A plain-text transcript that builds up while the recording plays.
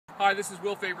Hi, this is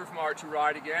Will Faerber from Art to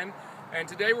Ride again, and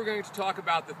today we're going to talk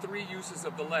about the three uses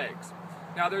of the legs.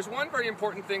 Now there's one very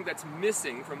important thing that's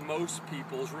missing from most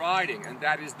people's riding, and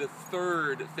that is the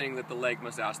third thing that the leg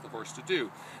must ask the horse to do.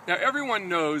 Now everyone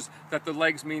knows that the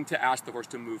legs mean to ask the horse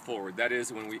to move forward. That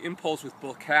is, when we impulse with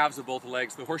both calves of both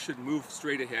legs, the horse should move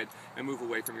straight ahead and move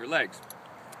away from your legs.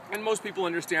 And most people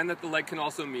understand that the leg can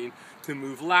also mean to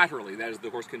move laterally. That is, the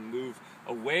horse can move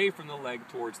away from the leg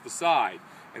towards the side,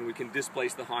 and we can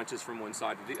displace the haunches from one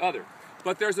side to the other.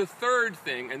 But there's a third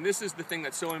thing, and this is the thing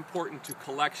that's so important to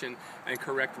collection and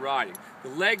correct riding. The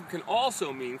leg can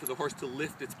also mean for the horse to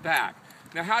lift its back.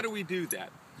 Now, how do we do that?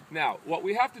 Now, what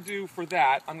we have to do for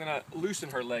that, I'm going to loosen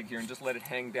her leg here and just let it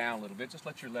hang down a little bit. Just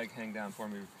let your leg hang down for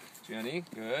me, Jenny.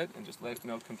 Good. And just let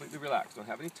it, completely relax. Don't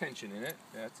have any tension in it.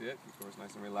 That's it. Keep the horse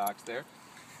nice and relaxed there.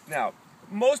 Now,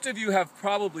 most of you have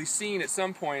probably seen at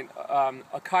some point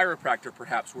a chiropractor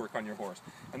perhaps work on your horse.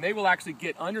 And they will actually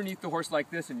get underneath the horse like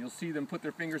this, and you'll see them put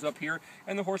their fingers up here,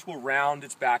 and the horse will round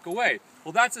its back away.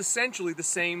 Well, that's essentially the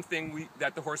same thing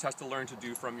that the horse has to learn to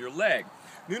do from your leg.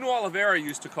 Nuno Oliveira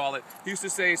used to call it, he used to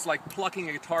say it's like plucking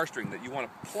a guitar string, that you want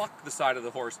to pluck the side of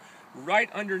the horse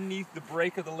right underneath the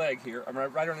break of the leg here,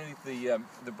 right underneath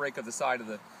the break of the side of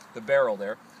the barrel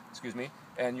there, excuse me,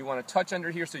 and you want to touch under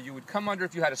here, so you would come under,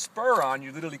 if you had a spur on,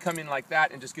 you literally come in like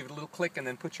that and just give it a little click and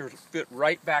then put your foot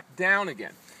right back down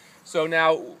again. So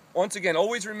now, once again,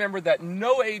 always remember that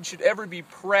no aid should ever be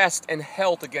pressed and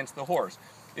held against the horse.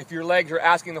 If your legs are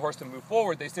asking the horse to move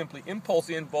forward, they simply impulse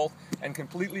in both and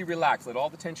completely relax. Let all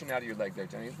the tension out of your leg there,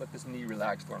 Jenny. Let this knee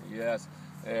relax for me. Yes,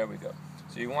 there we go.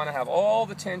 So you want to have all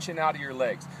the tension out of your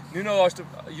legs. Nuno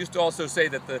used to also say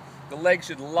that the leg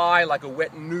should lie like a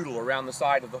wet noodle around the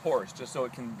side of the horse, just so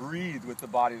it can breathe with the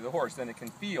body of the horse. Then it can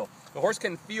feel. The horse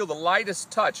can feel the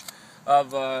lightest touch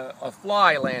of a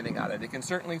fly landing on it. It can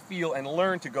certainly feel and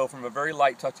learn to go from a very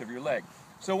light touch of your leg.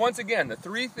 So once again, the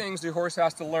three things the horse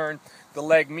has to learn the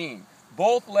leg mean.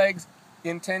 Both legs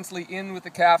intensely in with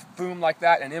the calf, boom like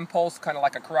that, and impulse kind of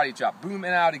like a karate chop. Boom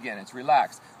and out again, it's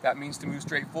relaxed. That means to move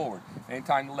straight forward.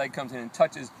 Anytime the leg comes in and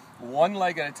touches one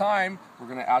leg at a time, we're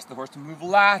going to ask the horse to move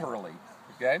laterally.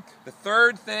 Okay? The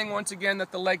third thing, once again,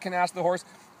 that the leg can ask the horse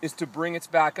is to bring its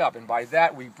back up, and by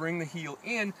that we bring the heel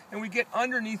in and we get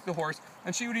underneath the horse,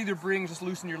 and she would either bring, just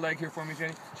loosen your leg here for me,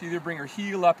 Jenny, she'd either bring her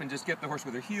heel up and just get the horse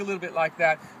with her heel a little bit like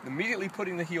that, immediately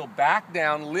putting the heel back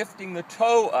down, lifting the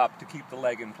toe up to keep the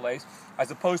leg in place,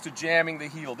 as opposed to jamming the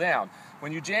heel down.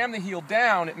 When you jam the heel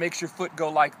down, it makes your foot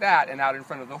go like that and out in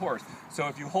front of the horse. So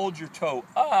if you hold your toe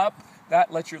up,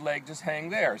 that lets your leg just hang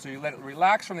there. So you let it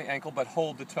relax from the ankle, but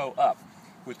hold the toe up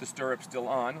with the stirrup still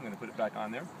on. I'm going to put it back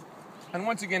on there. And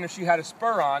once again, if she had a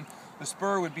spur on, the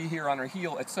spur would be here on her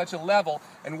heel at such a level,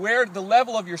 and where the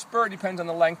level of your spur depends on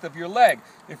the length of your leg.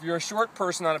 If you're a short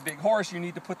person on a big horse, you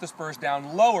need to put the spurs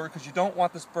down lower because you don't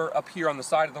want the spur up here on the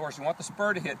side of the horse. You want the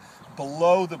spur to hit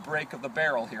below the break of the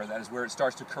barrel here. That is where it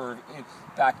starts to curve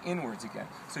back inwards again.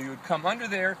 So you would come under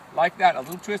there like that, a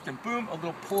little twist, and boom, a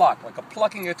little pluck, like a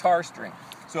plucking guitar string.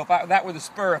 So if that were the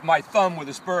spur, if my thumb were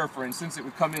the spur, for instance, it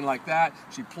would come in like that.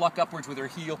 She'd pluck upwards with her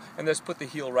heel and just put the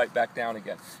heel right back down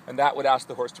again. And that would ask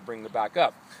the horse to bring the back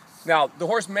up. Now, the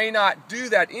horse may not do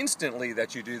that instantly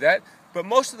that you do that, but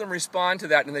most of them respond to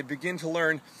that and they begin to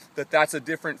learn that that's a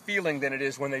different feeling than it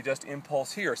is when they just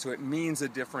impulse here. So it means a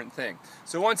different thing.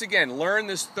 So once again, learn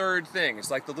this third thing. It's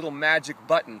like the little magic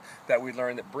button that we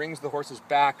learn that brings the horse's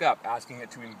back up, asking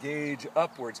it to engage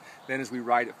upwards. Then as we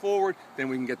ride it forward, then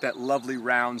we can get that lovely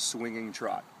round swinging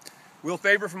trot. Will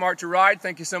Faerber from Art to Ride,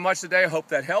 thank you so much today. I hope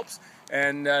that helps.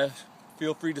 And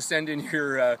feel free to send in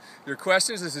your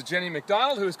questions. This is Jenny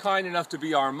McDonald, who is kind enough to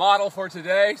be our model for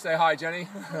today. Say hi, Jenny.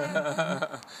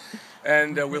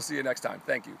 And we'll see you next time.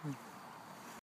 Thank you.